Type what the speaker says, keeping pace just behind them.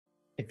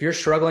If you're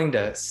struggling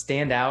to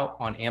stand out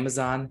on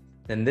Amazon,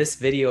 then this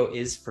video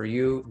is for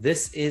you.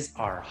 This is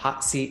our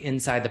hot seat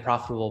inside the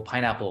Profitable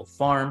Pineapple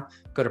Farm.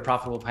 Go to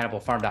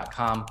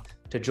profitablepineapplefarm.com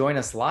to join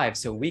us live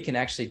so we can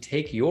actually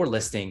take your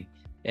listing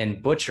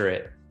and butcher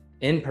it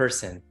in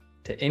person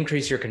to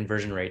increase your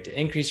conversion rate, to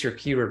increase your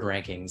keyword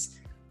rankings.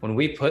 When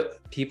we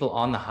put people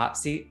on the hot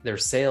seat, their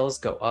sales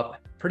go up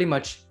pretty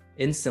much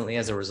instantly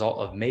as a result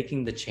of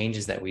making the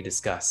changes that we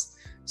discuss.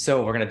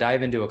 So we're going to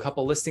dive into a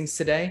couple listings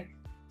today.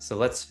 So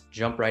let's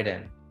jump right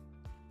in.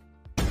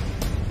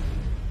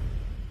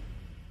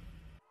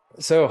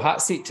 So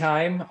hot seat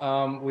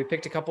time. We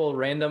picked a couple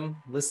random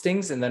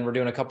listings and then we're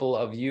doing a couple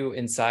of you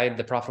inside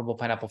the Profitable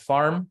Pineapple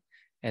Farm.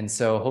 And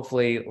so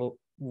hopefully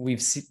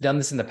we've done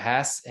this in the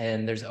past,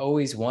 and there's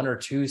always one or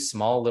two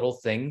small little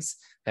things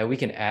that we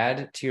can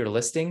add to your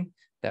listing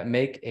that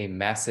make a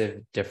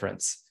massive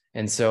difference.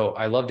 And so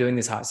I love doing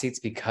these hot seats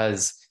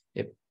because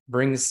it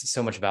brings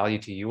so much value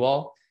to you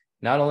all.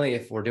 Not only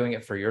if we're doing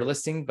it for your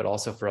listing, but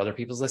also for other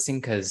people's listing,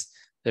 because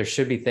there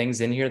should be things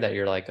in here that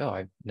you're like, oh,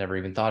 I've never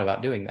even thought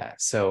about doing that.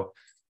 So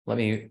let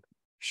me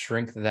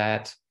shrink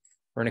that.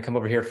 We're going to come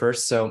over here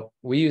first. So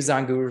we use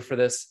ZonGuru for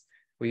this.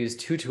 We use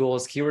two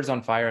tools, Keywords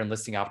on Fire and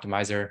Listing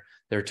Optimizer.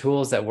 They're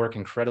tools that work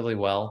incredibly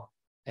well.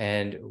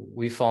 And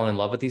we've fallen in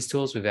love with these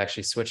tools. We've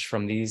actually switched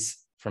from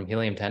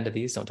Helium 10 to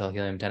these. Don't tell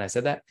Helium 10 I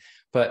said that.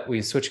 But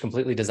we've switched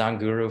completely to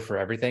ZonGuru for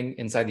everything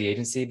inside the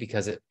agency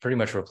because it pretty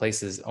much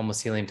replaces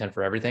almost Helium 10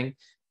 for everything,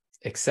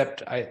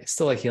 except I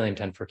still like Helium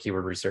 10 for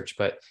keyword research,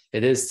 but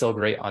it is still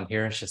great on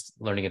here. It's just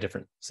learning a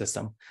different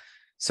system.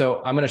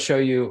 So I'm going to show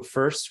you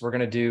first, we're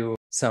going to do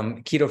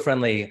some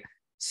keto-friendly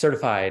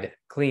certified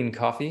clean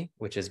coffee,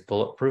 which is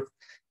Bulletproof.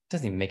 It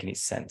doesn't even make any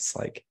sense.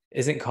 Like,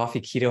 isn't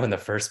coffee keto in the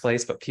first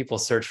place? But people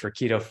search for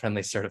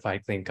keto-friendly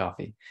certified clean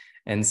coffee.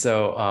 And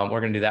so we're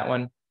going to do that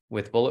one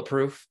with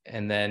Bulletproof,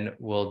 and then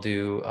we'll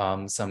do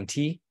some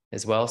tea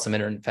as well, some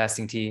intermittent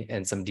fasting tea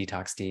and some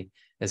detox tea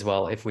as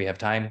well if we have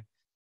time.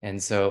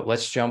 And so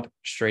let's jump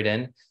straight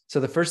in. So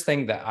the first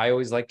thing that I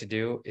always like to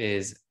do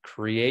is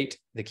create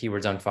the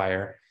Keywords on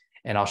Fire.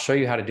 And I'll show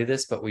you how to do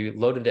this, but we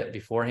loaded it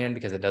beforehand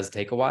because it does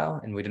take a while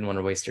and we didn't want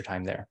to waste your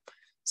time there.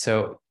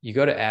 So you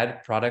go to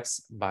add products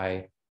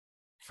by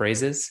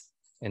phrases.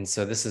 And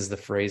so this is the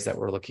phrase that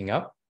we're looking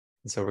up.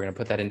 And so we're going to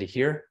put that into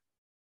here.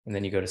 And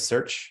then you go to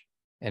search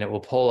and it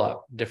will pull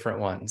up different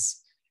ones.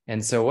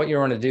 And so what you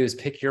want to do is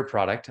pick your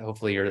product.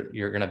 Hopefully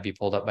you're going to be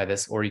pulled up by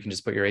this, or you can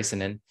just put your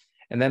ASIN in.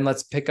 And then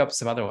let's pick up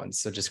some other ones.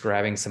 So just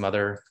grabbing some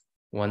other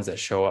ones that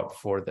show up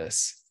for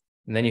this.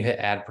 And then you hit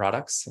add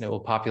products and it will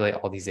populate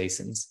all these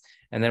ASINs.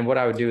 And then what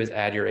I would do is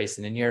add your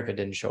ASIN in here if it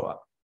didn't show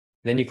up.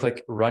 Then you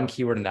click run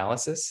keyword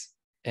analysis.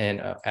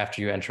 And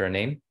after you enter a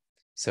name,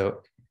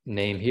 so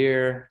name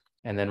here,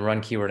 and then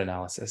run keyword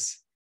analysis.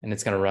 And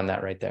it's going to run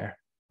that right there.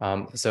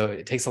 So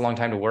it takes a long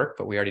time to work,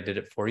 but we already did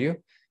it for you.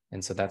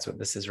 And so that's what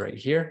this is right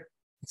here.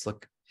 Let's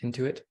look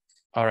into it.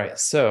 All right.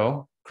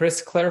 So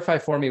Chris, clarify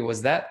for me,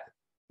 was that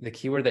the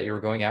keyword that you were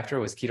going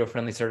after was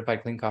keto-friendly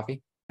certified clean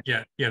coffee?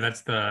 Yeah,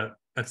 that's the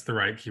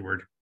right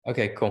keyword.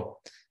 Okay, cool.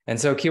 And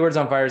so Keywords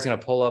on Fire is going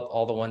to pull up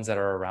all the ones that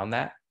are around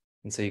that.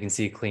 And so you can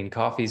see clean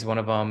coffee is one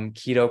of them,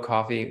 keto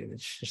coffee.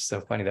 It's just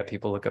so funny that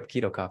people look up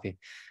keto coffee.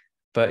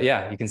 But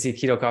yeah, you can see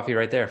keto coffee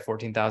right there,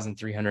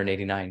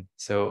 14,389.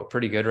 So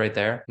pretty good right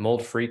there.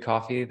 Mold-free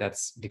coffee,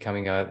 that's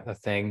becoming a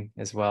thing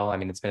as well. I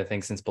mean, it's been a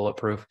thing since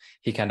Bulletproof.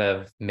 He kind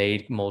of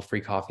made mold-free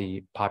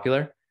coffee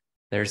popular.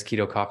 There's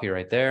keto coffee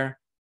right there.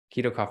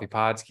 Keto coffee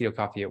pods, keto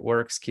coffee, it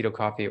works. Keto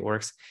coffee, it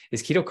works.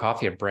 Is keto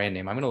coffee a brand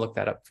name? I'm going to look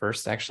that up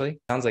first,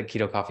 actually. Sounds like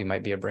keto coffee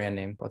might be a brand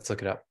name. Let's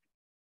look it up.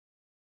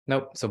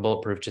 Nope. So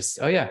Bulletproof just,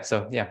 oh yeah.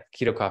 So yeah,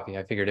 keto coffee.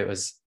 I figured it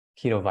was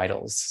Keto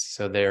Vitals.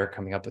 So they're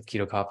coming up with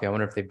keto coffee. I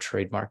wonder if they've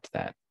trademarked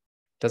that.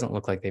 Doesn't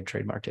look like they've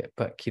trademarked it,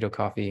 but keto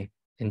coffee,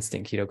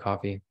 instant keto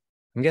coffee.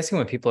 I'm guessing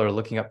when people are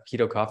looking up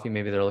keto coffee,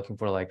 maybe they're looking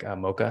for like a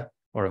mocha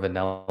or a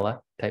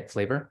vanilla type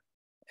flavor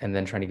and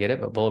then trying to get it.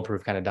 But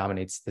Bulletproof kind of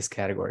dominates this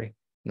category.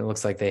 And it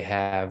looks like they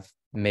have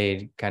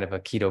made kind of a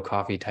keto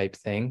coffee type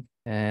thing.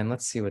 And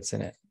let's see what's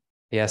in it.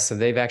 Yeah, so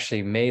they've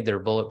actually made their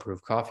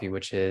Bulletproof coffee,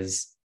 which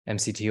is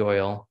MCT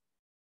oil,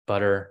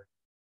 butter,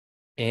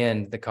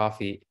 and the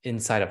coffee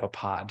inside of a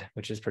pod,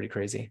 which is pretty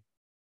crazy.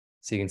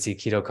 So you can see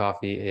keto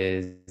coffee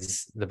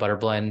is the butter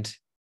blend,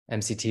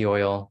 MCT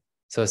oil.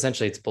 So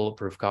essentially it's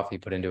Bulletproof coffee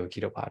put into a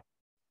keto pod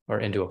or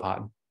into a pod.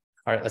 All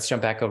right, let's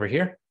jump back over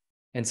here.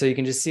 And so you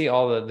can just see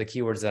all the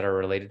keywords that are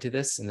related to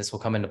this, and this will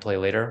come into play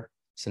later.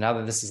 So now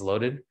that this is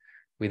loaded,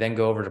 we then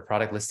go over to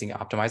Product Listing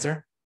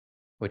Optimizer,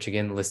 which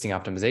again, listing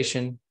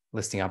optimization,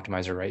 listing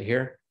optimizer right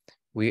here.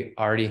 We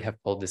already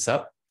have pulled this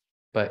up,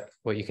 but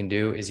what you can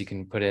do is you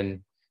can put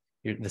in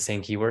the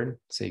same keyword.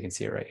 So you can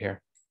see it right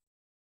here.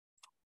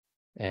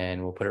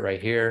 And we'll put it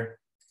right here,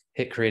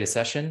 hit create a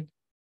session.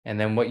 And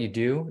then what you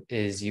do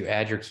is you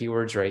add your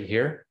keywords right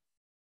here.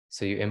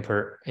 So you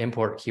import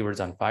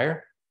Keywords on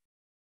Fire.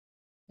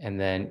 And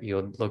then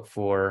you'll look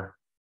for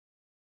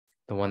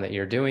the one that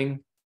you're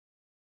doing,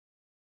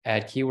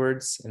 add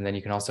keywords, and then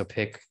you can also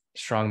pick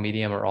strong,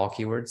 medium, or all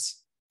keywords.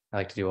 I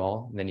like to do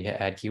all. And then you hit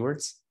add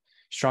keywords.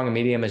 Strong and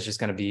medium is just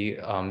going to be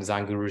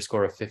ZonGuru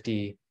score of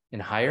 50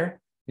 and higher.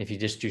 And if you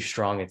just do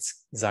strong,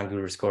 it's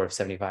ZonGuru score of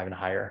 75 and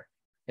higher.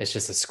 It's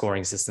just a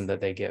scoring system that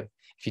they give.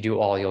 If you do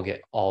all, you'll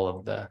get all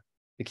of the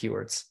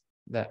keywords.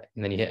 And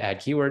then you hit add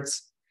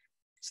keywords.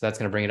 So that's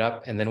going to bring it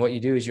up. And then what you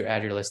do is you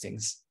add your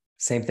listings.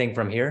 Same thing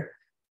from here.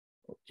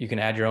 You can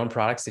add your own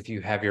products if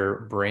you have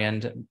your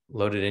brand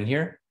loaded in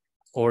here,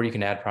 or you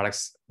can add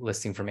products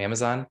listing from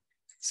Amazon.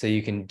 So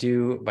you can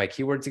do by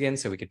keywords again.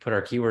 So we could put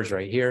our keywords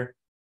right here.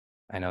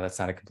 I know that's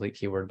not a complete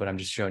keyword, but I'm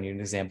just showing you an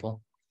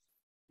example.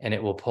 And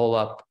it will pull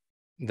up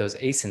those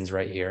ASINs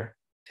right here.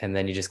 And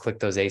then you just click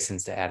those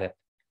ASINs to add it.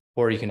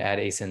 Or you can add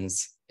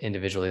ASINs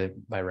individually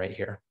by right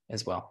here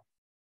as well.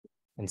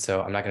 And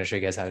so I'm not going to show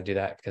you guys how to do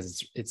that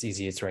because it's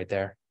easy. It's right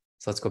there.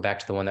 So let's go back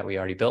to the one that we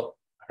already built.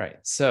 All right.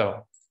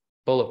 So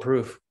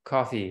Bulletproof,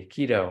 coffee,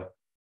 keto.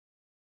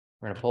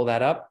 We're going to pull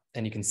that up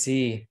and you can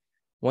see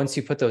once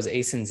you put those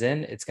ASINs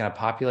in, it's going to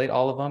populate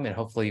all of them. And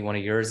hopefully one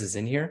of yours is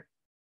in here.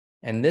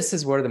 And this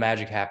is where the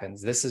magic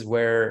happens. This is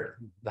where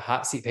the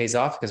hot seat pays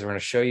off because we're going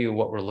to show you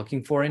what we're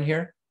looking for in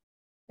here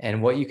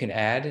and what you can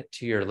add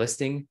to your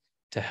listing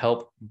to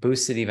help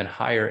boost it even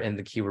higher in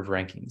the keyword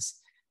rankings.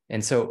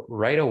 And so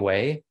right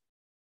away,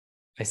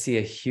 I see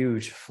a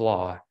huge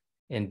flaw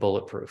in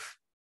Bulletproof.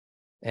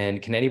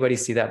 And can anybody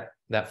see that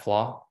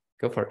flaw?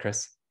 Go for it,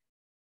 Chris.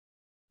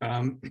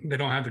 They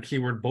don't have the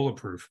keyword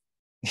bulletproof,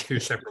 2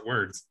 separate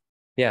words.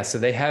 Yeah, so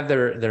they have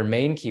their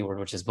main keyword,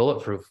 which is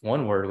bulletproof,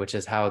 1 word, which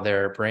is how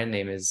their brand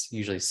name is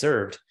usually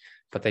served,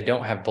 but they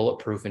don't have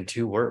bulletproof in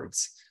 2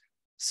 words.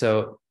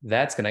 So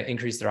that's going to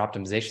increase their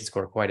optimization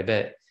score quite a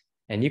bit.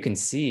 And you can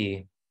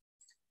see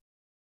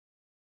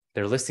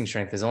their listing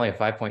strength is only a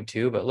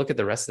 5.2, but look at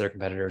the rest of their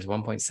competitors,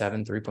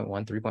 1.7,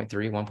 3.1, 3.3,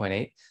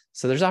 1.8.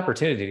 So there's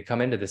opportunity to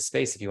come into this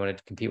space if you wanted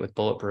to compete with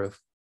Bulletproof,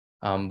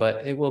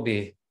 but it will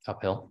be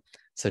uphill.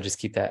 So just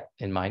keep that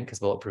in mind because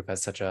Bulletproof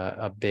has such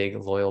a big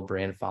loyal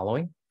brand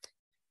following.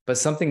 But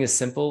something as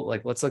simple,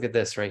 like let's look at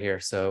this right here.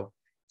 So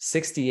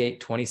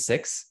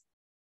 6826,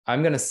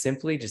 I'm going to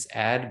simply just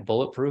add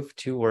Bulletproof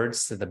 2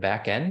 words to the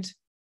back end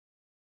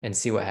and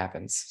see what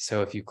happens.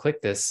 So if you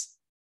click this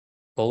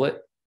bullet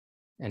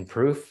and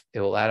proof, it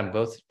will add them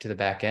both to the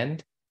back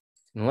end.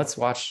 And let's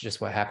watch just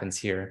what happens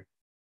here.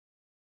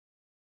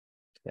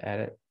 To add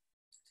it.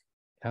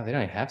 Oh, they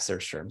don't even have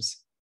search terms,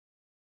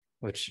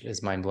 which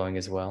is mind-blowing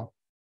as well.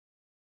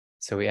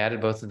 So we added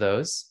both of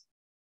those.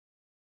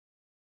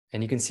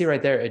 And you can see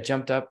right there, it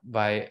jumped up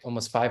by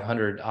almost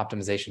 500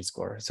 optimization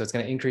score. So it's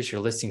going to increase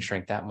your listing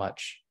strength that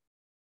much.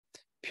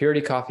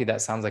 Purity Coffee,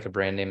 that sounds like a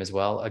brand name as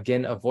well.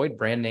 Again, avoid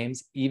brand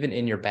names even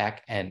in your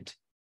back end.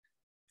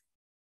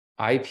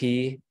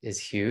 IP is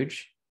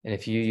huge. And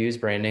if you use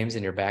brand names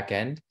in your back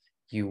end,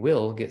 you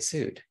will get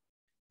sued.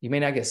 You may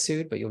not get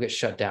sued, but you'll get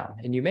shut down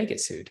and you may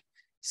get sued.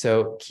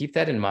 So keep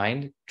that in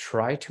mind.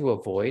 Try to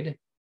avoid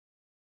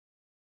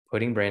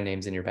putting brand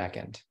names in your back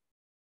end,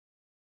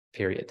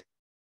 period.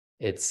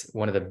 It's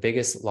one of the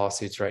biggest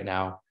lawsuits right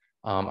now.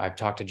 I've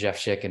talked to Jeff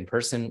Schick in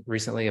person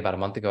recently about a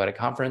month ago at a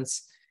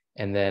conference,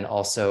 and then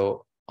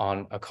also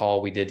on a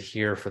call we did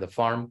here for the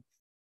farm.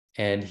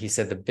 And he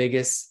said the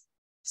biggest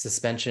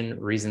suspension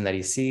reason that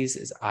he sees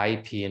is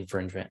IP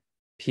infringement.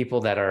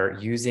 People that are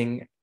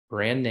using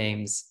brand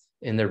names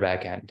in their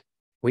back end.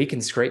 We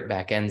can scrape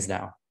back ends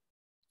now.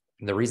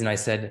 And the reason I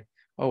said,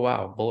 oh,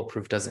 wow,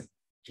 Bulletproof doesn't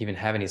even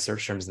have any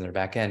search terms in their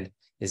back end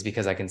is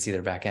because I can see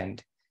their back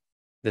end.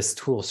 This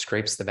tool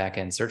scrapes the back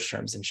end search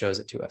terms and shows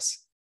it to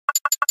us.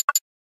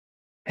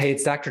 Hey,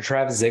 it's Dr.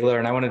 Travis Ziegler,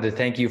 and I wanted to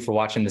thank you for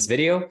watching this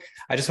video.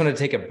 I just wanted to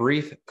take a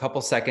brief couple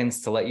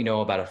seconds to let you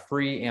know about a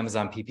free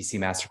Amazon PPC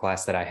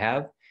Masterclass that I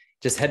have.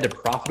 Just head to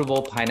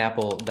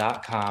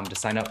profitablepineapple.com to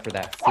sign up for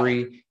that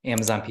free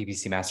Amazon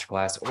PPC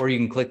Masterclass, or you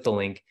can click the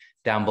link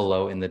down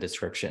below in the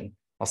description.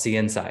 I'll see you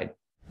inside.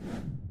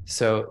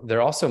 So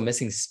they're also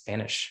missing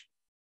Spanish.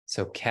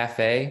 So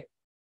cafe,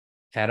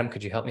 Adam,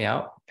 could you help me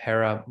out?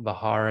 Para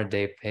bajar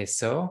de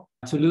peso.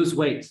 To lose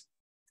weight.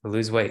 To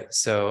lose weight.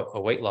 So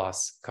a weight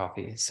loss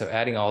coffee. So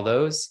adding all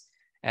those,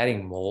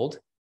 adding mold,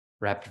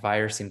 rapid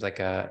fire seems like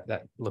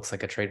that looks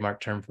like a trademark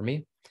term for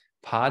me.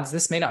 Pods,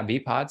 this may not be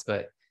pods,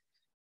 but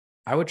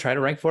I would try to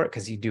rank for it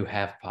because you do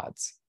have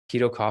pods.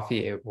 Keto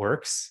coffee, it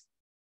works.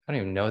 I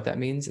don't even know what that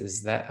means.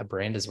 Is that a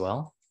brand as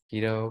well?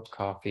 Keto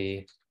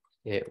coffee,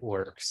 it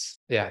works.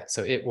 Yeah,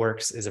 so it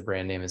works is a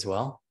brand name as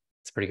well.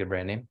 It's a pretty good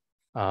brand name.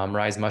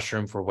 Rise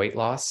mushroom for weight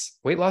loss.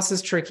 Weight loss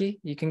is tricky.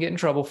 You can get in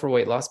trouble for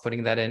weight loss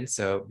putting that in.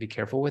 So be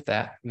careful with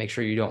that. Make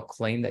sure you don't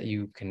claim that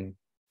you can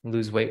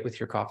lose weight with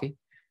your coffee,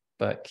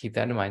 but keep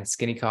that in mind.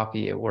 Skinny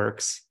coffee, it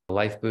works.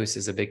 Life Boost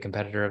is a big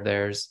competitor of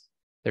theirs.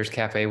 There's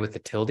cafe with the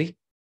tilde.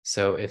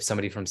 So if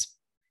somebody from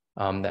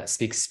that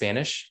speaks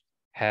Spanish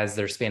has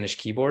their Spanish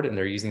keyboard and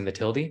they're using the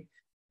tilde,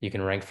 you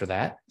can rank for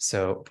that.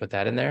 So put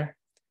that in there.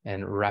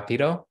 And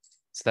rapido.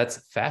 So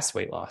that's fast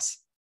weight loss,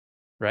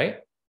 right?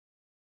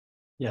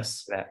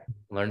 Yes. That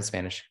learn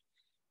Spanish.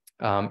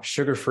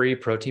 Sugar-free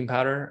protein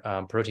powder.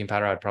 Protein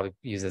powder I'd probably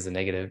use as a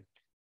negative,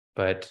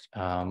 but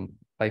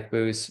Life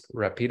Boost,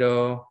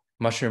 Rapido,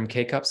 mushroom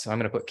K-cup. So I'm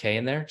going to put K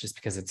in there just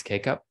because it's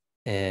K-cup.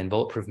 And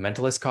Bulletproof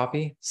Mentalist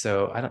coffee.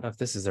 So I don't know if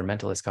this is their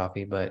Mentalist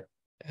coffee, but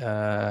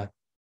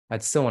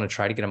I'd still want to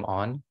try to get them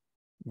on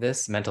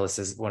this. Mentalist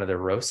is one of their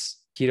roasts.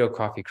 Keto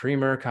coffee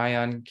creamer,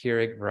 Kion,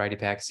 Keurig, variety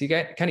pack. So you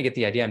kind of get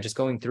the idea. I'm just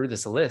going through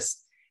this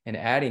list and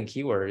adding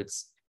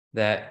keywords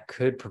that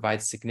could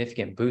provide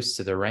significant boosts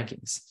to their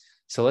rankings.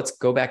 So let's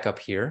go back up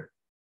here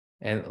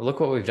and look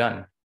what we've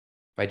done.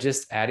 By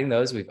just adding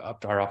those, we've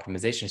upped our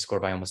optimization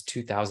score by almost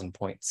 2,000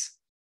 points.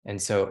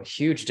 And so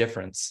huge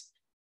difference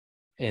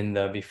in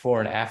the before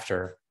and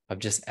after of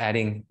just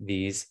adding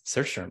these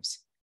search terms.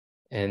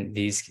 And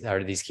these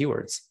are these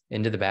keywords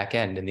into the back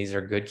end. And these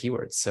are good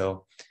keywords.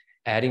 So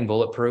adding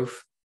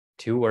Bulletproof,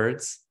 2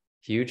 words,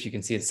 huge. You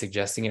can see it's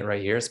suggesting it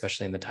right here,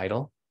 especially in the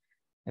title.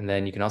 And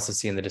then you can also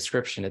see in the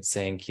description, it's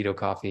saying keto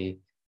coffee.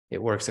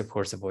 It works, of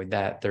course, avoid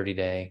that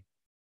 30-day.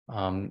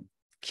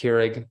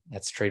 Keurig,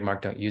 that's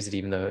trademark. Don't use it,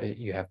 even though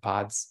you have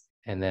pods.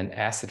 And then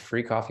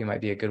acid-free coffee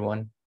might be a good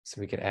one.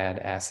 So we could add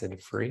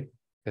acid-free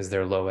because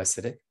they're low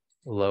acid.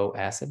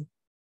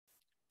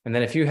 And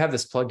then if you have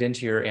this plugged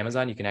into your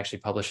Amazon, you can actually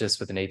publish this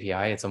with an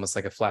API. It's almost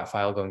like a flat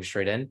file going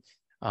straight in.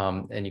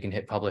 And you can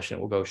hit publish and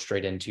it will go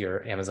straight into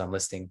your Amazon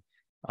listing,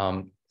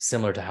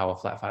 similar to how a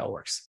flat file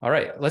works. All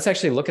right, let's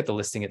actually look at the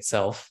listing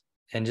itself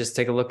and just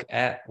take a look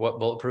at what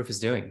Bulletproof is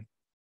doing.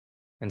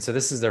 And so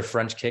this is their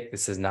French kick.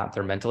 This is not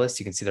their Mentalist.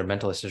 You can see their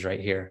Mentalist is right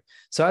here.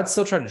 So I'd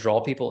still try to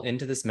draw people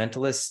into this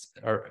Mentalist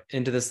or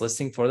into this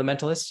listing for the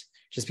Mentalist,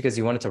 just because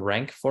you want it to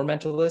rank for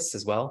Mentalists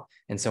as well.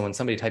 And so when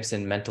somebody types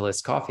in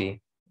Mentalist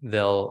coffee,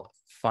 they'll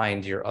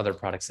find your other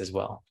products as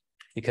well,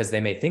 because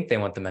they may think they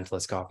want the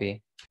Mentalist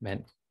coffee,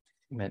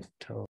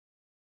 mental.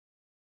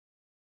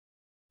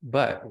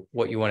 But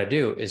what you want to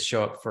do is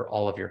show up for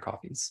all of your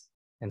coffees.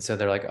 And so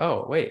they're like,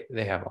 oh, wait,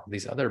 they have all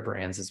these other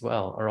brands as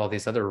well, or all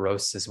these other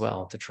roasts as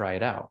well to try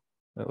it out.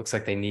 It looks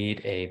like they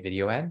need a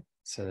video ad.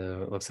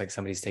 So it looks like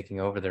somebody's taking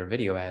over their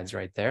video ads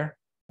right there.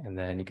 And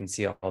then you can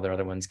see all their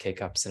other ones,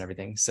 K-cups and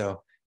everything.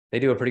 So they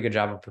do a pretty good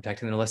job of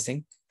protecting their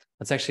listing.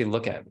 Let's actually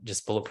look at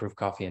just Bulletproof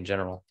coffee in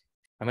general.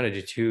 I'm going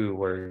to do 2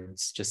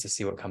 words just to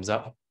see what comes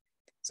up.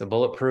 So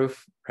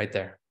Bulletproof right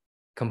there,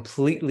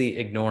 completely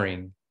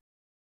ignoring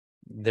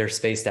their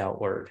spaced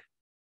out word.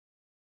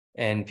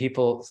 And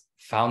people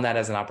found that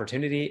as an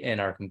opportunity and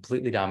are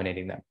completely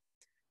dominating them.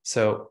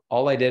 So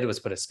all I did was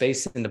put a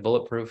space into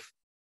Bulletproof,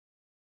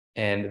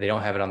 and they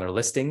don't have it on their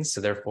listings.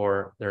 So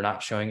therefore, they're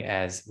not showing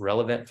as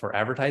relevant for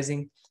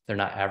advertising. They're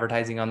not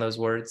advertising on those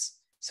words.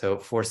 So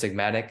Four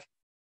Sigmatic,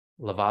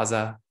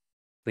 Lavazza,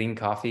 Clean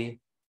Coffee,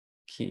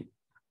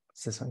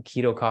 what's this one?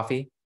 Keto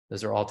Coffee.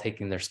 Those are all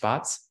taking their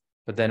spots.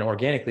 But then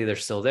organically, they're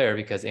still there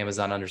because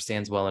Amazon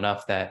understands well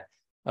enough that,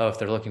 oh, if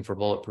they're looking for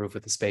Bulletproof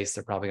with a space,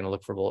 they're probably going to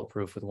look for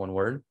Bulletproof with 1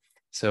 word.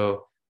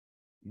 So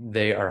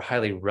they are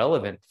highly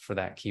relevant for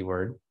that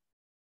keyword,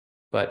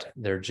 but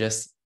they're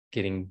just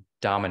getting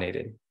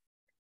dominated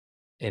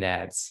in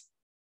ads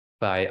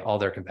by all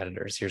their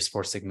competitors. Here's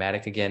Four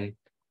Sigmatic again.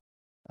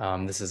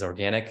 This is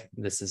organic.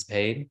 This is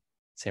paid.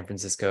 San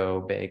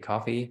Francisco Bay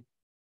Coffee.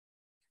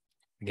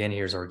 Again,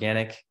 here's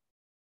organic,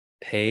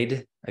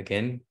 paid,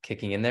 again,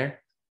 kicking in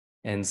there.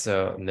 And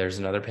so there's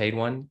another paid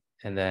one.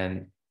 And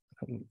then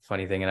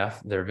funny thing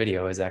enough, their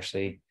video is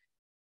actually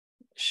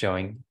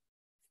showing.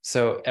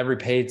 So every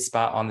paid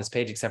spot on this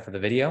page, except for the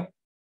video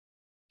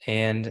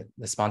and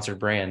the sponsored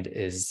brand,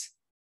 is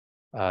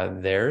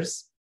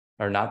theirs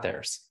or not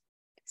theirs.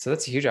 So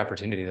that's a huge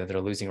opportunity that they're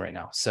losing right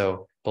now.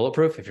 So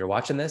Bulletproof, if you're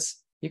watching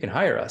this, you can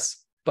hire us,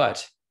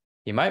 but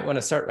you might want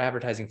to start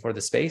advertising for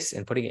the space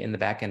and putting it in the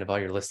back end of all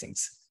your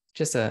listings.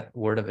 Just a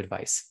word of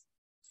advice.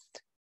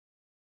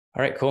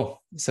 All right,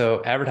 cool.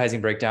 So advertising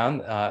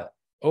breakdown,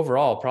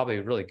 overall, probably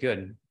really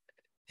good.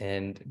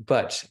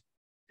 But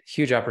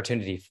huge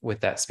opportunity with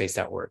that spaced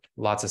out word.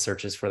 Lots of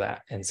searches for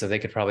that. And so they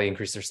could probably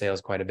increase their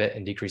sales quite a bit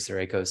and decrease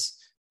their ACOs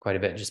quite a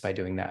bit just by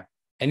doing that.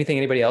 Anything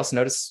anybody else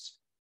noticed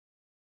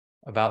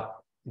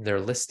about their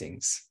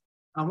listings?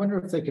 I wonder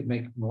if they could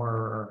make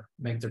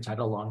their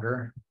title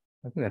longer.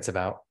 I think that's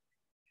about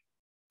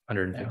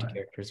 150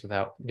 characters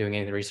without doing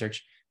any of the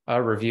research.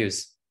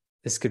 Reviews.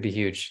 This could be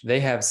huge. They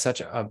have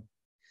such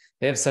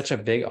a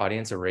big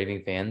audience of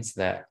raving fans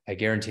that I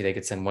guarantee they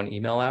could send 1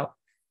 email out,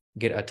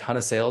 get a ton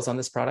of sales on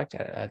this product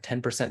at a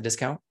 10%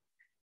 discount,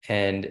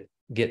 and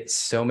get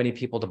so many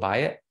people to buy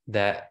it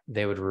that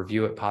they would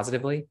review it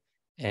positively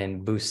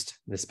and boost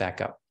this back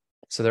up.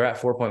 So they're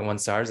at 4.1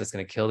 stars. That's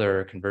going to kill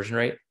their conversion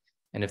rate.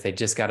 And if they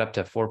just got up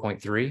to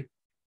 4.3,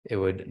 it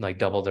would like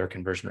double their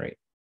conversion rate.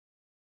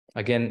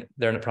 Again,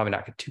 they're probably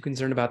not too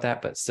concerned about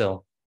that, but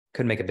still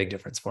could make a big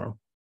difference for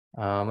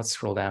them. Let's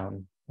scroll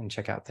down and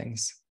check out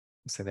things.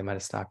 Looks like they might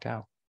have stocked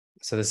out.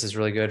 So this is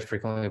really good.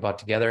 Frequently bought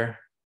together.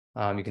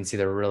 You can see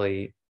they're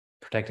really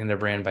protecting their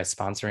brand by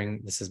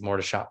sponsoring. This is more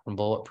to shop from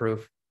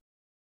Bulletproof.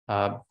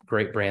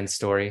 Great brand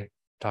story.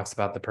 Talks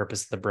about the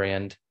purpose of the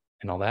brand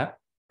and all that.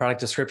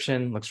 Product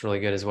description looks really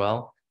good as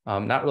well.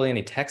 Not really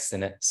any text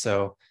in it.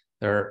 So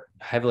they're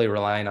heavily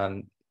relying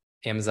on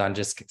Amazon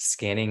just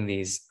scanning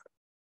these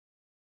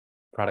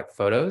product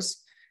photos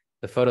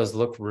The photos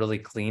look really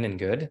clean and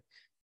good,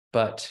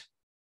 but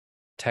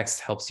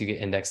text helps you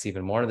get indexed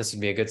even more. This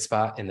would be a good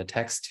spot in the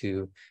text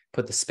to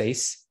put the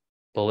space,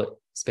 bullet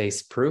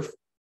space proof,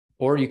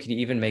 or you could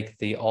even make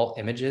the alt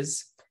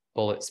images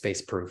bullet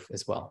space proof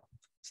as well.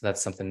 So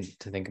that's something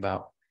to think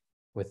about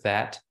with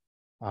that.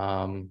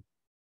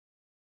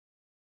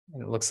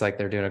 It looks like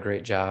they're doing a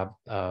great job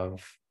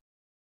of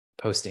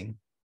posting.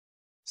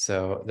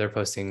 So they're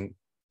posting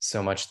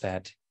so much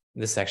that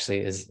this actually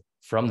is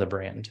from the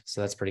brand.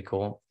 So that's pretty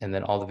cool. And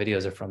then all the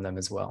videos are from them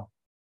as well.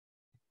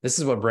 This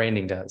is what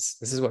branding does.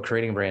 This is what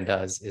creating a brand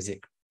does, is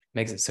it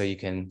makes it so you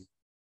can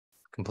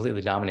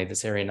completely dominate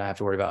this area and not have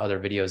to worry about other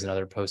videos and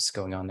other posts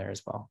going on there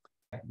as well.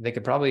 They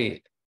could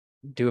probably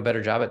do a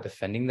better job at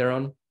defending their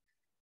own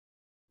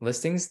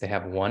listings. They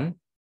have 1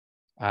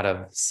 out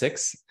of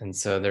 6. And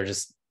so they're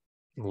just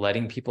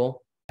letting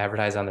people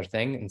advertise on their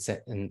thing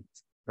and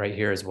right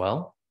here as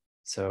well.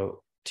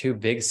 So 2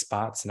 big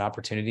spots and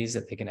opportunities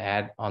that they can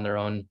add on their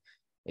own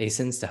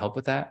ASINs to help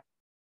with that.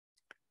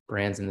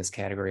 Brands in this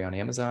category on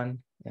Amazon.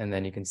 And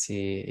then you can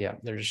see, yeah,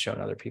 they're just showing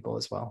other people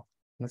as well.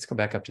 Let's go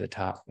back up to the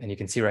top. And you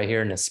can see right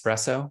here,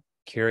 Nespresso,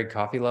 Keurig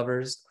coffee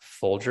lovers,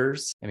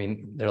 Folgers. I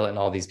mean, they're letting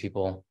all these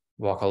people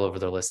walk all over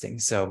their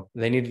listings. So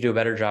they need to do a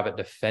better job at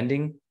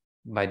defending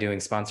by doing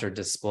sponsored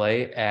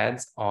display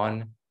ads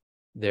on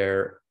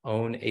their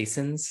own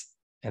ASINs,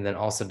 and then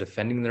also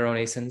defending their own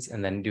ASINs,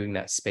 and then doing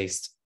that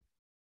spaced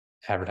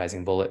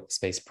advertising, bullet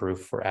space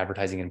proof for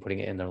advertising and putting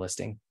it in their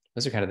listing.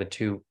 Those are kind of the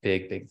 2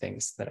 big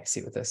things that I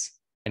see with this.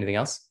 Anything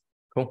else?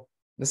 Cool.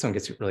 This one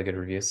gets really good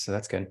reviews, so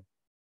that's good.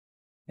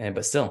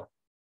 But still,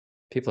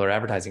 people are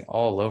advertising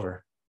all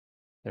over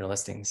their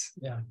listings.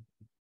 Yeah.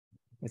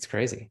 It's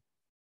crazy.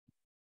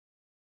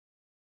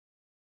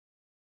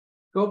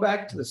 Go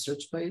back to the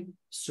search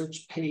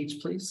page,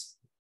 please.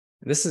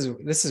 This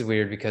is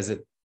weird because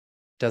it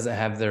doesn't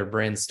have their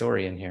brand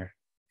story in here.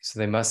 So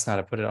they must not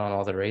have put it on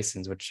all their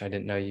ASINs, which I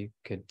didn't know you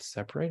could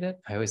separate it.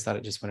 I always thought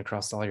it just went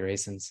across all your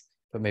ASINs,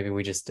 but maybe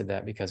we just did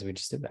that because we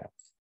just did that.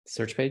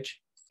 Search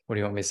page. What do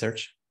you want me to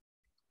search?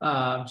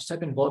 Just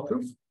type in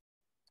Bulletproof.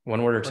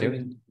 1 word or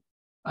 2?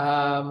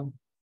 Don't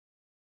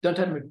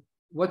tell me,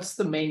 what's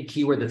the main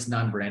keyword that's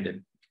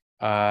non-branded?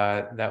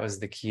 That was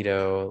the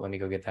keto. Let me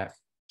go get that.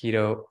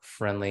 Keto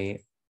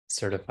friendly,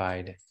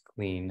 certified,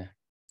 clean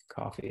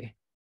coffee.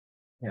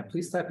 Yeah,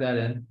 please type that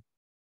in.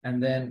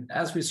 And then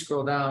as we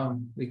scroll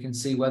down, we can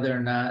see whether or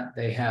not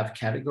they have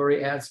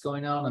category ads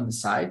going on the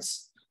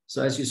sides.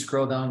 So as you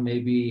scroll down,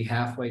 maybe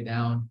halfway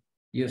down,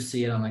 you'll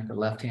see it on like the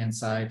left-hand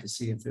side to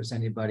see if there's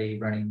anybody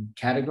running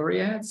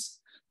category ads.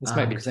 This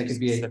might be that could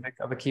specific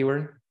of a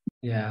keyword.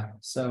 Yeah.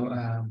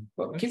 So,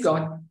 but keep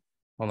going.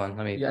 Hold on.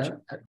 Let me. Yeah.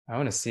 I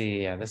want to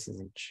see. Yeah, this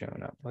isn't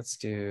showing up. Let's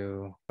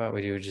do. What about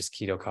we do just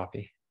keto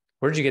coffee?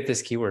 Where did you get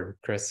this keyword,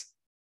 Chris?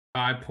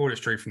 I pulled it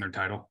straight from their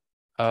title.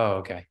 Oh,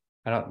 okay.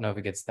 I don't know if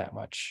it gets that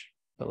much,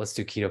 but let's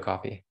do keto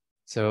coffee.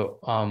 So,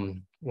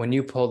 when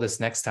you pull this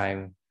next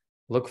time,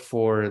 look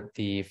for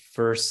the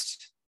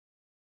first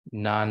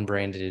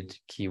non-branded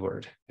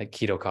keyword, like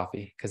keto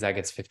coffee, because that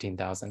gets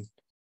 15,000.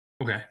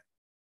 Okay.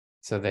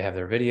 So they have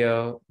their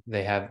video.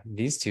 They have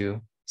these 2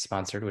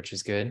 sponsored, which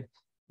is good.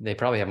 They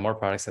probably have more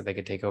products that they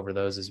could take over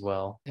those as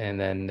well. And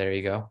then there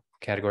you go.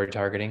 Category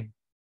targeting.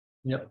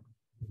 Yep.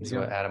 Is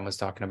what Adam was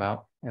talking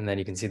about. And then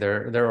you can see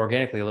they're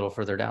organically a little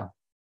further down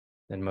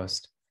than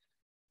most.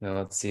 Now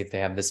let's see if they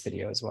have this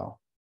video as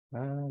well.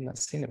 I'm not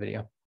seeing the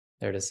video.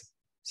 There it is.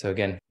 So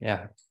again,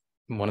 yeah,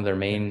 one of their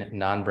main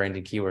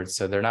non-branded keywords.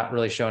 So they're not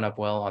really showing up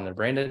well on their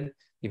branded,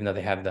 even though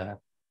they have the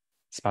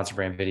sponsor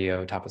brand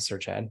video top of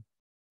search ad,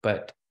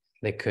 but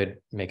they could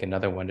make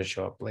another one to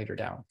show up later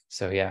down.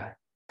 So yeah, a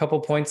couple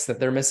points that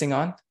they're missing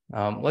on.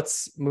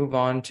 Let's move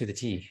on to the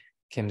tea.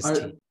 Kim's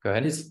tea. Go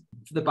ahead. Is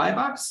the buy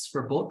box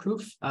for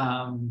Bulletproof,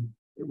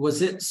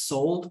 was it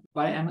sold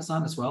by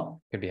Amazon as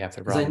well? Could be half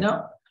the 'Cause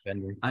problem.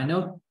 I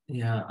know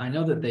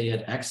that they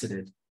had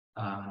exited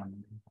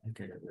like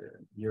a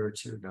year or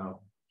 2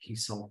 ago. He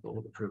sold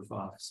Bulletproof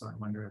off, so I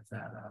wonder if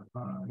that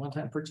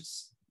one-time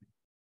purchase.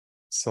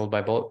 Sold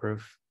by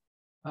Bulletproof.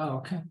 Oh,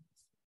 okay.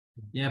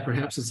 Yeah,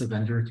 perhaps it's a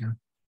vendor account.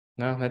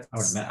 No,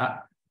 that's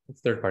I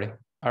third party.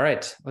 All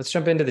right, let's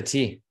jump into the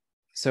tea.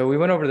 So we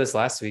went over this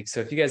last week. So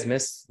if you guys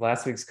missed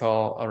last week's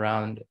call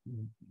around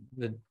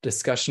the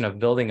discussion of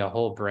building a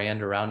whole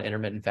brand around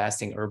intermittent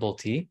fasting herbal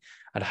tea,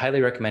 I'd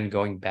highly recommend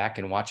going back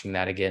and watching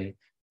that again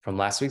from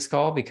last week's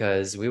call,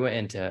 because we went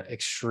into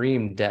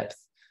extreme depth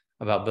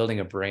about building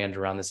a brand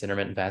around this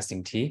intermittent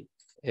fasting tea.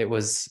 It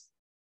was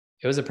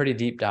a pretty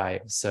deep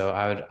dive. So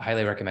I would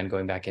highly recommend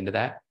going back into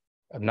that.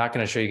 I'm not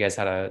going to show you guys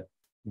how to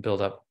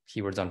build up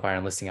keywords on Fire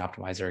and Listing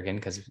Optimizer again,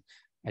 because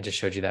I just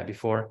showed you that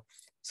before.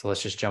 So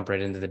let's just jump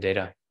right into the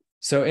data.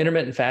 So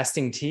intermittent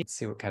fasting tea, let's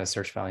see what kind of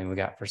search volume we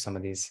got for some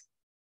of these.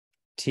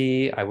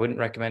 Tea, I wouldn't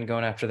recommend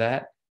going after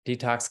that.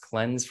 Detox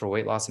cleanse for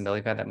weight loss and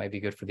belly fat, that might be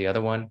good for the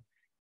other one.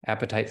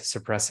 Appetite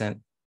suppressant.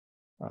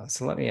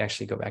 So let me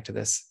actually go back to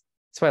this.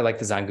 That's why I like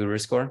the ZonGuru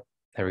score.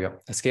 There we go.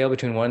 A scale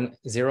between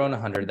 0 and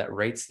 100 that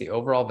rates the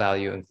overall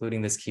value,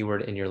 including this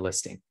keyword in your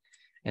listing.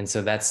 And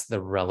so that's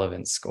the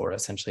relevance score,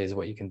 essentially, is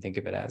what you can think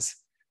of it as.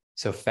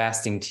 So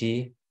fasting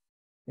tea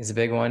is a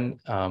big one.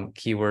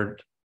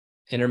 Keyword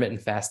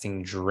intermittent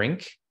fasting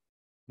drink.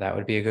 That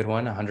would be a good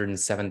one.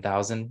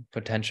 107,000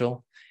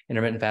 potential.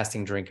 Intermittent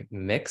fasting drink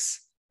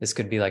mix. This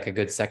could be like a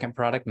good second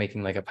product,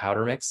 making like a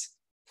powder mix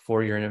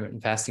for your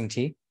intermittent fasting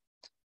tea.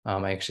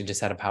 I actually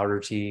just had a powder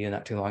tea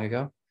not too long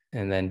ago.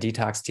 And then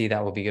detox tea,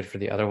 that will be good for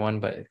the other one,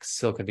 but it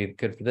still could be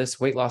good for this.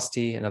 Weight loss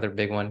tea, another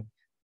big one.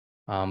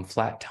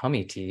 Flat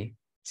tummy tea.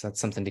 So that's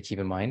something to keep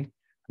in mind.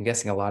 I'm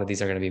guessing a lot of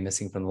these are going to be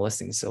missing from the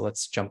listing. So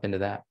let's jump into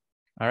that.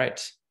 All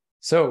right.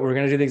 So we're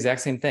going to do the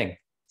exact same thing.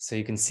 So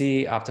you can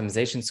see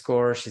optimization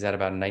score. She's at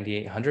about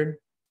 9,800.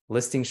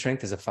 Listing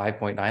strength is a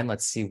 5.9.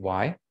 Let's see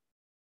why.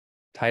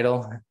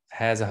 Title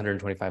has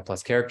 125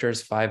 plus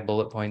characters, 5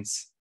 bullet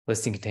points.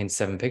 Listing contains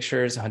 7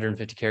 pictures,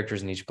 150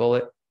 characters in each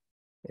bullet.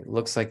 It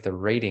looks like the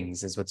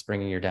ratings is what's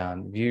bringing her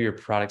down. View your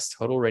product's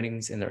total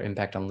ratings and their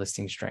impact on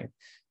listing strength.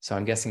 So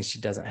I'm guessing she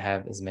doesn't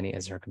have as many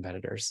as her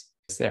competitors.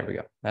 So there we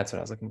go. That's what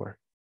I was looking for.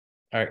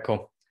 All right,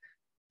 cool.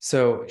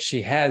 So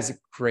she has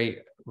great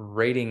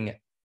rating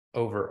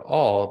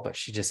overall, but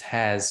she just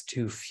has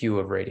too few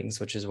of ratings,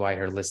 which is why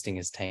her listing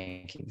is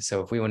tanking.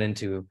 So if we went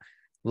into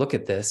look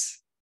at this,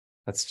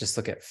 let's just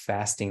look at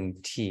fasting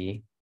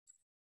tea.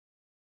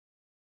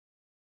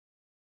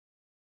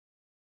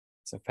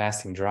 So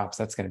fasting drops,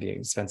 that's going to be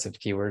an expensive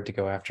keyword to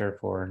go after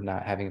for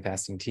not having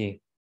fasting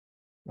tea.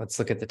 Let's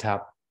look at the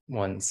top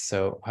ones.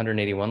 So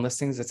 181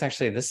 listings. That's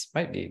actually, this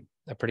might be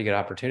a pretty good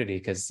opportunity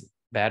because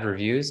bad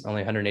reviews,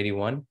 only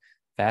 181.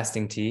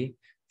 Fasting tea,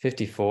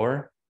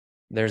 54.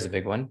 There's a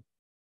big one.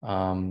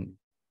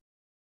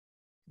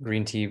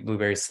 Green tea,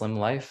 blueberry slim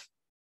life.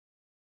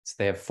 So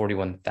they have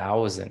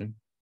 41,000. I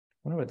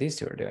wonder what these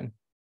two are doing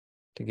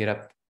to get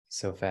up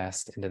so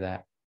fast into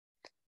that.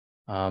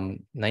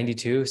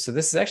 92. So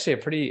this is actually a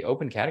pretty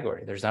open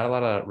category. There's not a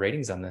lot of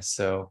ratings on this.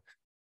 So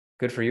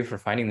good for you for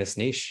finding this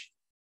niche.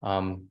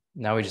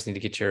 Now we just need to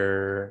get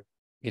you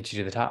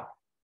to the top.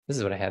 This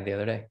is what I had the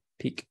other day,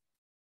 Peak.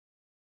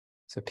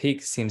 So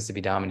Peak seems to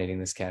be dominating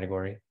this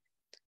category.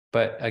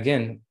 But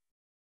again,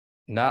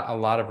 not a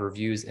lot of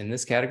reviews in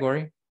this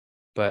category,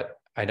 but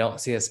I don't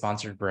see a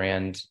sponsored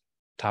brand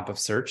top of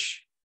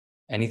search,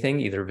 anything,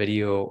 either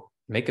video,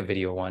 make a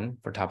video one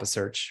for top of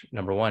search,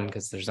 number one,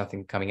 because there's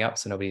nothing coming up.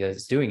 So nobody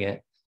is doing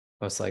it,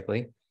 most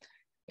likely.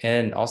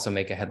 And also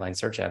make a headline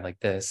search ad like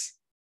this.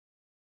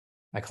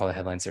 I call it a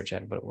headline search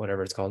ad, but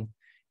whatever it's called.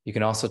 You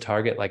can also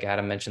target, like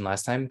Adam mentioned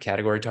last time,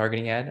 category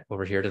targeting ad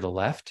over here to the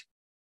left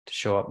to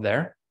show up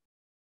there.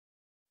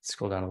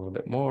 Scroll down a little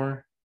bit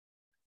more.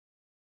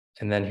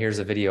 And then here's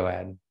a video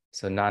ad.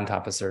 So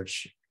non-top of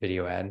search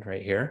video ad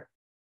right here.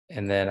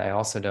 And then I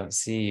also don't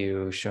see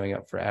you showing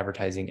up for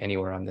advertising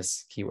anywhere on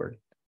this keyword.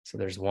 So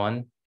there's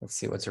one. Let's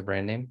see, what's her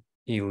brand name?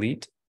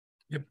 Elite.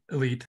 Yep,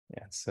 Elite.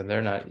 Yeah, so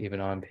they're not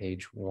even on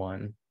page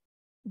 1.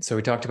 So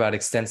we talked about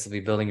extensively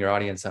building your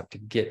audience up to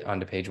get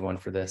onto page 1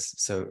 for this.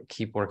 So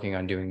keep working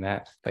on doing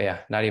that. But yeah,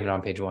 not even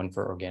on page 1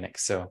 for organic.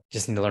 So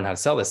just need to learn how to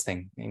sell this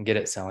thing and get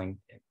it selling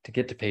to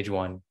get to page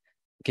 1.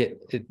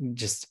 Get it,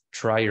 just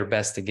try your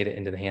best to get it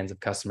into the hands of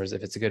customers.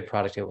 If it's a good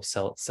product, it will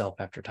sell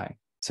itself after time.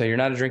 So you're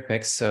not a drink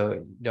mix, so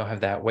you don't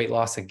have that. Weight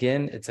loss,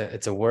 again,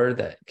 it's a word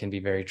that can be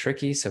very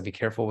tricky. So be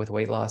careful with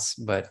weight loss,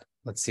 but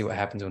let's see what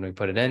happens when we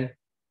put it in.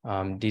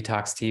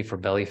 Detox tea for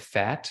belly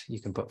fat.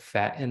 You can put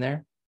fat in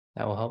there.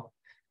 That will help.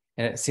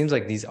 And it seems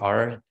like these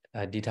are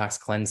detox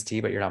cleanse tea,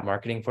 but you're not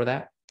marketing for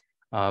that.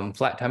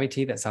 Flat tummy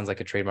tea, that sounds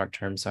like a trademark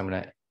term, so I'm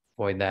going to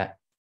avoid that.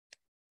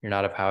 You're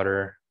not a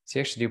powder. So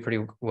you actually do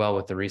pretty well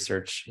with the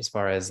research as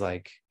far as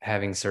like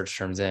having search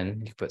terms in.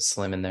 You can put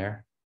slim in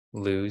there,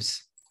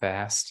 lose,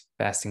 fast,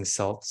 fasting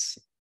salts,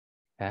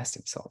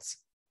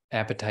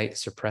 appetite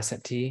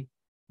suppressant tea,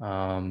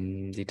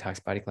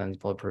 detox body cleanse,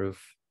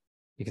 bulletproof.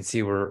 You can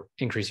see we're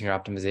increasing your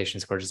optimization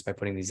score just by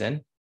putting these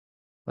in.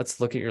 Let's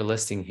look at your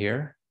listing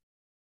here.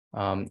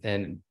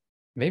 And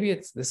maybe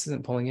this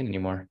isn't pulling in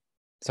anymore.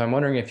 So I'm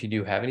wondering if you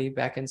do have any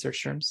backend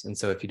search terms. And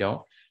so if you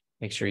don't,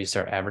 make sure you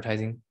start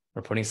advertising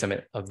or putting some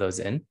of those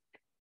in.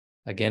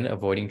 Again,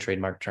 avoiding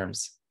trademark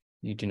terms.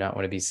 You do not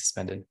want to be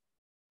suspended.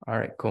 All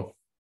right, cool.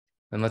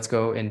 Then let's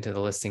go into the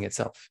listing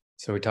itself.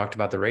 So we talked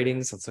about the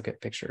ratings. Let's look at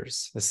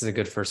pictures. This is a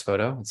good first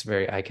photo. It's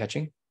very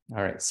eye-catching.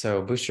 All right,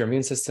 so boost your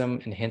immune system,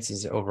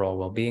 enhances overall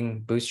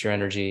well-being, boosts your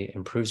energy,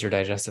 improves your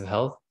digestive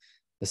health.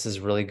 This is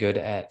really good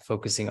at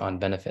focusing on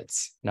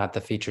benefits, not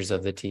the features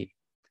of the tea.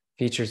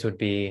 Features would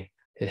be,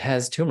 it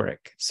has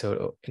turmeric, so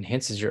it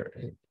enhances your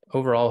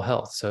overall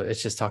health. So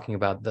it's just talking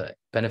about the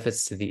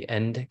benefits to the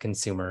end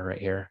consumer right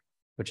here,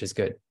 which is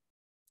good.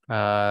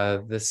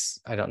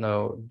 This, I don't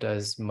know,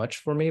 does much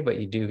for me, but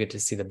you do get to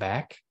see the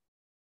back.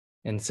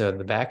 And so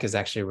the back is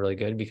actually really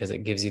good because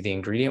it gives you the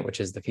ingredient, which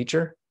is the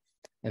feature.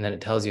 And then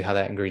it tells you how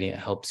that ingredient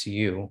helps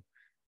you,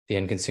 the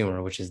end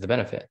consumer, which is the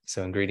benefit.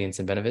 So ingredients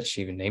and benefits,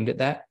 she even named it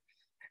that.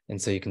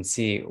 And so you can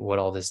see what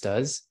all this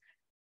does.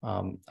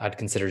 I'd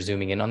consider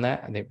zooming in on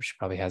that. I think she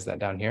probably has that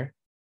down here.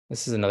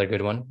 This is another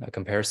good one, a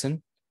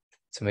comparison.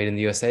 So made in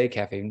the USA,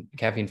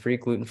 caffeine free,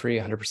 gluten free,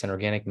 100%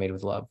 organic, made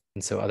with love.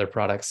 And so other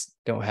products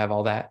don't have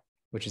all that,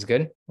 which is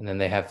good. And then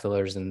they have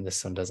fillers and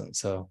this one doesn't.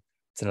 So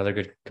it's another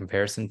good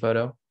comparison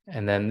photo.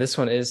 And then this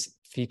one is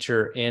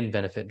feature and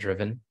benefit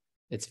driven.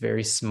 It's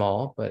very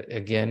small, but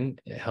again,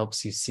 it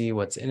helps you see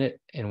what's in it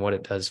and what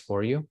it does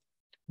for you,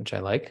 which I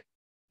like.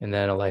 And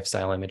then a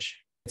lifestyle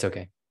image. It's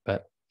okay,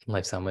 but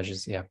lifestyle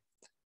images, yeah.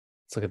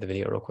 Let's look at the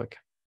video real quick.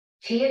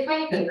 Tea is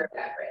my favorite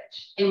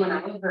beverage, and when I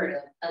heard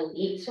of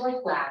Elite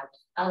Source Labs,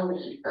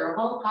 Elite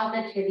Herbal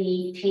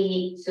Positivity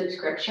Tea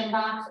subscription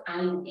box,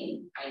 I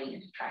need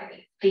to try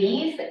these.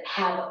 These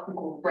have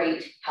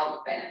great health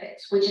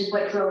benefits, which is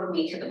what drove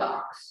me to the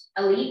box.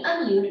 Elite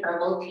Immune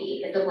Herbal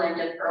Tea is a blend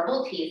of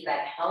herbal teas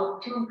that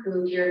help to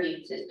improve your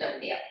immune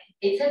system daily.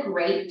 It's a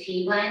great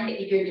tea blend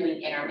if you're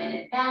doing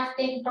intermittent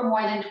fasting for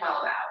more than 12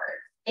 hours.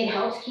 It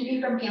helps keep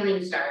you from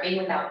feeling starving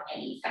without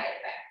any side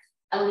effects.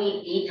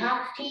 Elite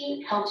Detox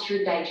Tea helps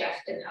your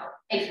digestive health,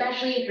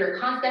 especially if you're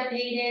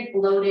constipated,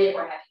 bloated,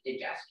 or have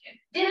digestion.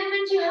 Did I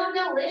mention how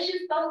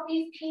delicious both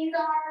these teas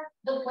are?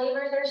 The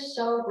flavors are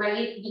so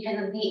great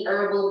because of the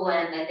herbal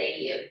blend that they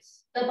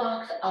use. The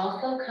box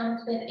also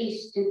comes with a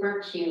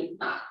super cute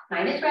mug.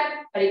 Mine is red,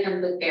 but it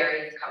comes with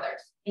various colors.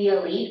 The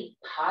Elite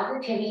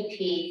Positivity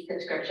Tea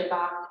subscription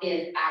box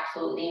is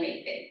absolutely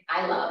amazing.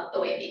 I love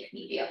the way it makes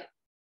me feel.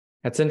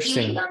 That's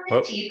interesting.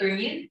 Tea for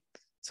you.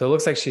 So it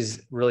looks like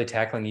she's really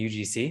tackling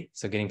UGC,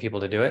 so getting people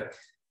to do it.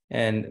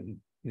 And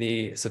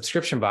the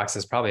subscription box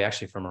is probably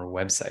actually from her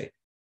website.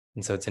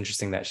 And so it's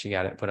interesting that she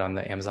got it put on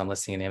the Amazon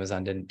listing and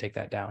Amazon didn't take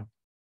that down.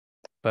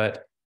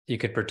 But you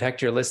could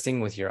protect your listing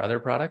with your other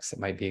products. It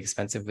might be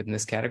expensive within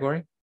this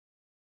category.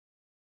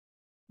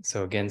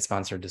 So again,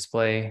 sponsored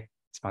display,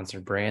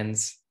 sponsored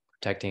brands,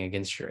 protecting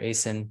against your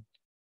ASIN.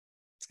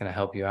 It's going to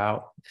help you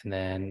out. And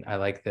then I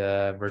like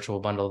the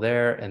virtual bundle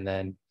there. And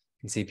then you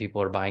can see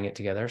people are buying it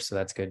together. So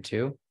that's good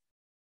too.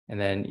 And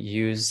then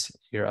use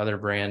your other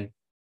brand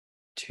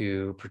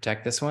to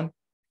protect this one.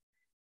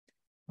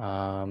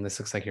 This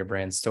looks like your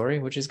brand story,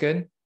 which is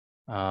good.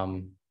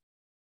 Then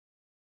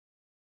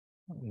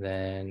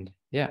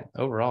yeah,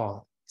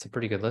 overall, it's a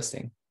pretty good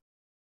listing.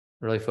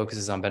 Really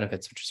focuses on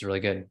benefits, which is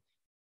really good.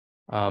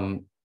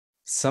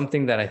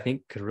 Something that I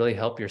think could really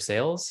help your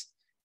sales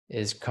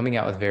is coming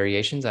out with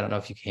variations. I don't know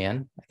if you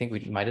can. I think we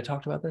might have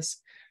talked about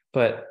this,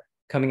 but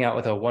coming out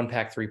with a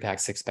 1-pack, 3-pack,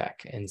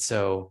 6-pack. And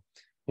so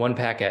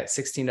 1-pack at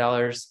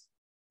 $16,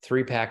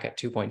 3-pack at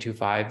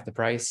 $2.25 the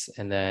price,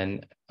 and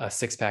then a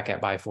 6-pack at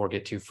buy 4,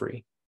 get 2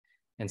 free.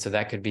 And so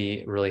that could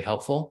be really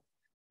helpful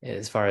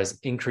as far as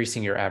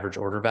increasing your average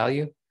order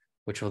value,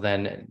 which will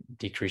then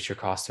decrease your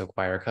cost to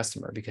acquire a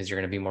customer because you're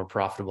going to be more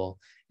profitable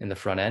in the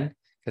front end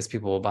because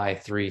people will buy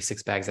 3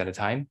 6-bags at a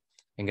time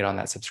and get on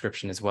that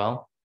subscription as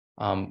well.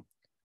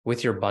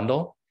 With your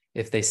bundle,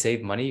 if they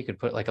save money, you could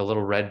put like a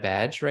little red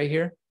badge right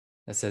here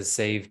that says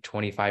save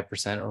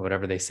 25% or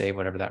whatever they save,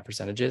 whatever that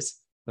percentage is.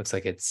 Looks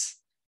like it's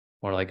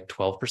more like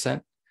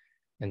 12%.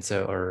 And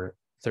so, or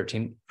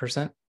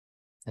 13%.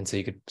 And so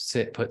you could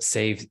put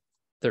save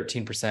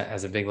 13%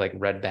 as a big like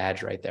red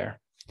badge right there.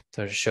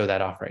 So to show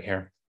that off right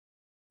here.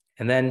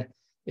 And then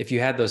if you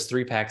had those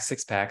 3-packs,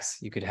 6-packs,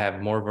 you could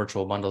have more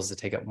virtual bundles to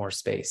take up more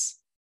space.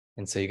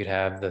 And so you could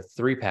have the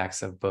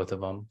 3-packs of both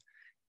of them,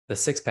 the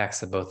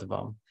 6-packs of both of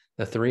them,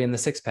 the 3 and the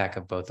 6-pack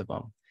of both of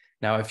them.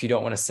 Now, if you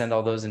don't want to send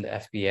all those into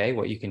FBA,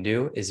 what you can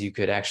do is you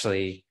could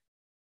actually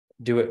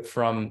do it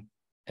from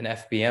an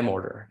FBM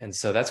order. And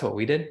so that's what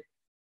we did,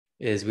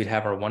 is we'd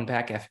have our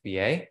 1-pack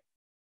FBA,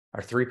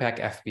 our 3-pack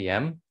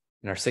FBM,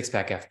 and our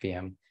 6-pack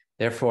FBM.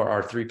 Therefore,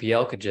 our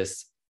 3PL could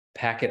just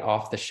pack it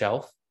off the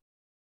shelf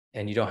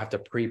and you don't have to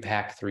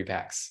pre-pack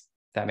 3-packs.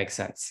 That makes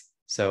sense.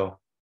 So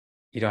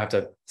you don't have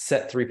to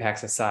set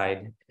 3-packs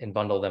aside and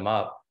bundle them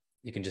up.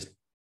 You can just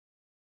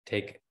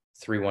take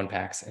 3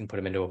 1-packs and put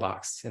them into a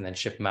box and then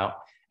ship them out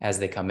as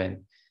they come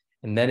in.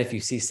 And then if you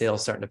see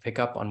sales starting to pick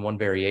up on one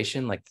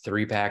variation, like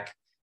 3-pack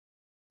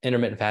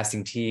intermittent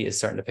fasting tea is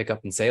starting to pick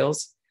up in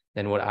sales,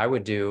 then what I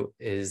would do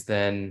is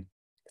then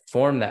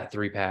form that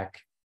 3-pack,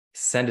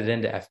 send it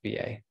into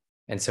FBA.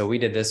 And so we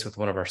did this with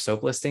one of our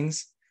soap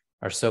listings.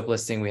 Our soap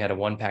listing, we had a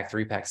 1-pack,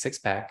 3-pack,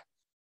 6-pack.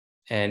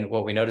 And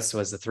what we noticed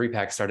was the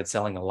 3-pack started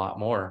selling a lot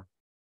more,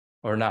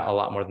 or not a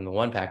lot more than the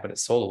 1-pack, but it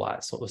sold a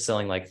lot. So it was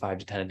selling like 5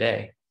 to 10 a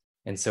day.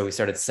 And so we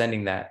started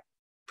sending that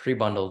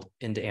pre-bundled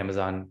into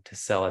Amazon to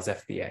sell as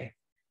FBA.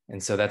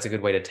 And so that's a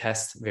good way to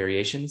test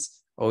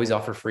variations. Always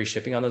offer free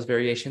shipping on those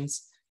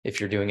variations if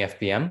you're doing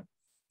FBM.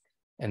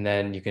 And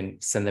then you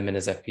can send them in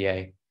as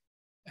FBA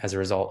as a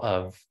result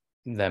of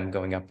them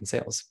going up in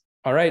sales.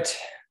 All right,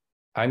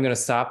 I'm going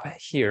to stop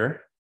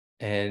here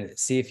and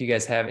see if you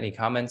guys have any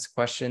comments,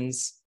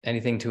 questions,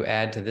 anything to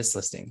add to this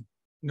listing.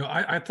 No,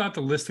 I thought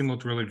the listing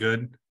looked really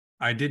good.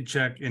 I did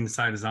check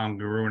inside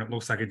ZonGuru and it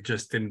looks like it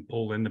just didn't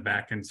pull in the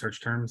backend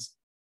search terms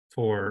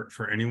for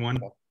anyone.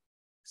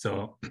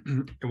 So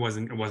it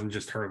wasn't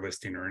just her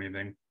listing or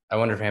anything. I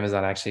wonder if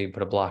Amazon actually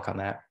put a block on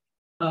that.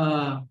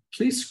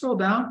 Please scroll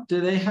down.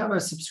 Do they have a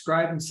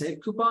subscribe and save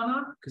coupon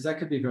on? Because that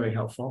could be very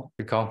helpful.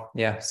 Good call.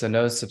 Yeah. So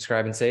no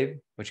subscribe and save,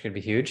 which could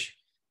be huge.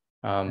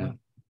 Add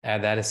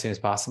that as soon as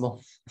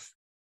possible.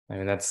 I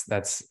mean,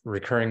 that's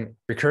recurring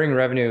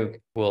revenue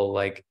will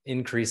like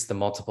increase the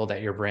multiple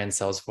that your brand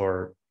sells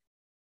for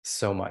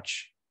so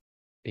much,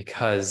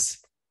 because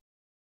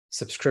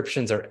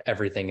subscriptions are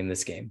everything in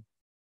this game.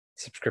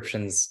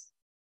 Subscriptions,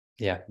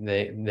 yeah,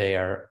 they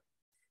are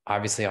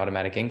obviously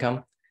automatic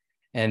income.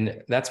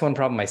 And that's one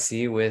problem I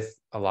see with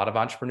a lot of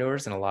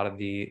entrepreneurs and a lot of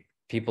the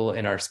people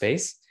in our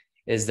space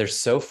is they're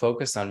so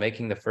focused on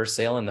making the first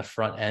sale in the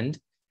front end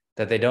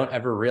that they don't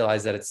ever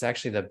realize that it's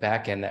actually the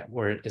back end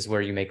is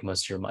where you make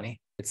most of your money.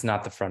 It's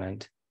not the front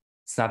end.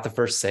 It's not the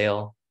first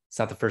sale. It's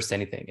not the first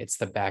anything. It's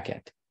the back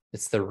end.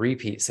 It's the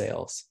repeat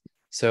sales.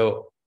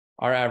 So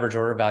our average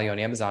order value on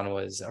Amazon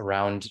was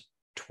around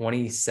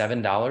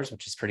 $27,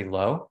 which is pretty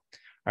low.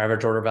 Our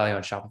average order value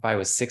on Shopify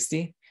was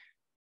 $60.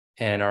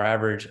 And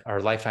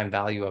our lifetime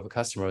value of a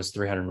customer was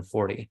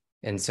 $340.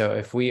 And so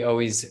if we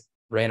always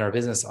ran our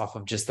business off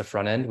of just the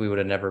front end, we would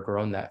have never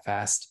grown that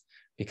fast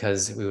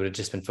because we would have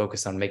just been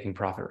focused on making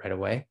profit right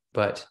away.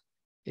 But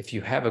if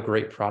you have a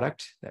great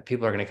product that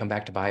people are going to come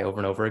back to buy over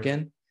and over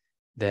again,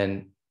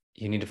 then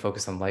you need to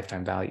focus on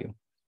lifetime value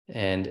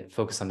and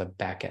focus on the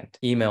back end.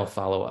 Email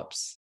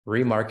follow-ups,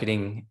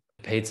 remarketing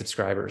paid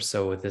subscribers.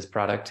 So with this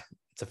product,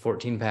 it's a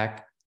 14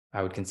 pack.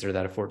 I would consider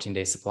that a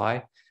 14-day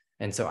supply.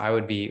 And so I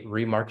would be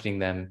remarketing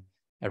them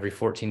every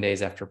 14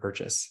 days after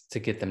purchase to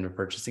get them to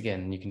purchase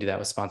again. And you can do that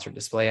with sponsored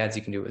display ads.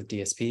 You can do it with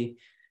DSP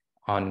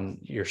on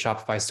your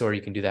Shopify store.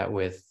 You can do that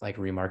with like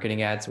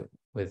remarketing ads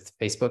with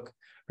Facebook,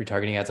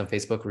 retargeting ads on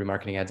Facebook,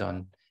 remarketing ads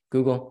on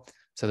Google.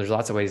 So there's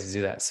lots of ways to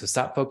do that. So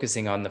stop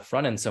focusing on the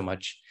front end so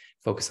much,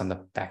 focus on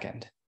the back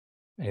end.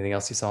 Anything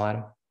else you saw,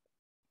 Adam?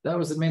 That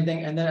was the main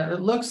thing. And then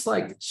it looks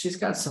like she's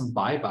got some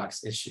buy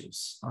box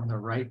issues on the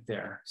right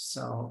there.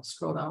 So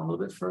scroll down a little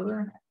bit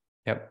further.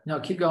 Yep. No,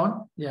 keep going.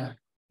 Yeah.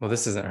 Well,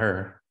 this isn't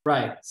her.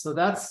 Right. So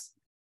that's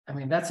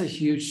going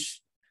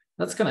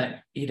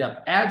to eat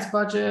up ads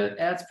budget,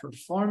 ads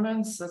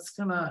performance. That's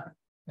going to.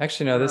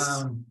 Actually, no,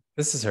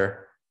 this is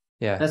her.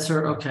 Yeah. That's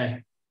her.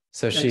 Okay.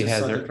 So she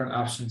has her different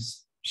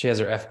options. She has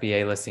her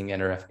FBA listing and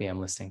her FBM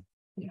listing.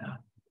 Yeah.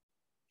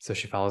 So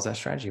she follows that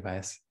strategy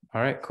bias.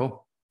 All right,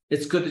 cool.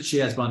 It's good that she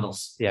has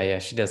bundles. Yeah,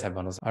 she does have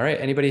bundles. All right.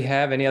 Anybody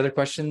have any other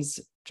questions?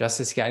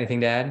 Justice, you got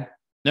anything to add?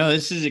 No,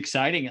 this is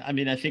exciting. I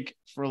mean, I think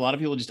for a lot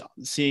of people just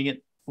seeing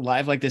it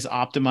live like this,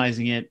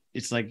 optimizing it,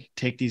 it's like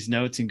take these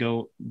notes and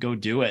go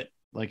do it.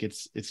 Like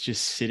it's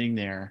just sitting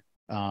there.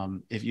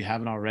 If you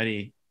haven't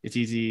already, it's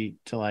easy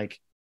to like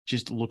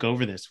just look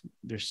over this.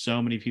 There's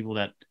so many people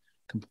that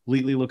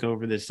completely look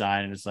over this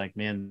side, and it's like,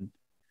 man,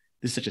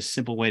 this is such a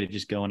simple way to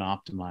just go and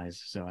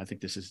optimize. So I think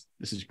this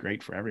is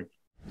great for everyone.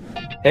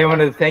 Hey, I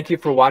wanted to thank you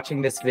for watching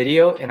this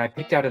video, and I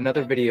picked out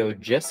another video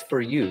just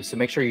for you. So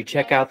make sure you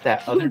check out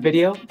that other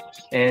video.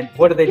 And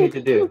what do they need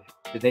to do?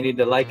 Do they need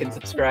to like and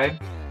subscribe?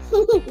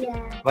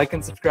 Yeah. Like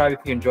and subscribe if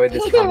you enjoyed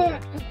this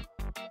content.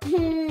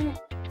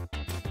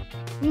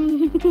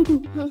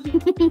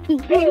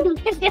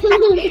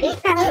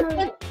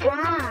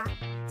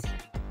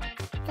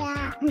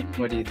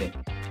 What do you think?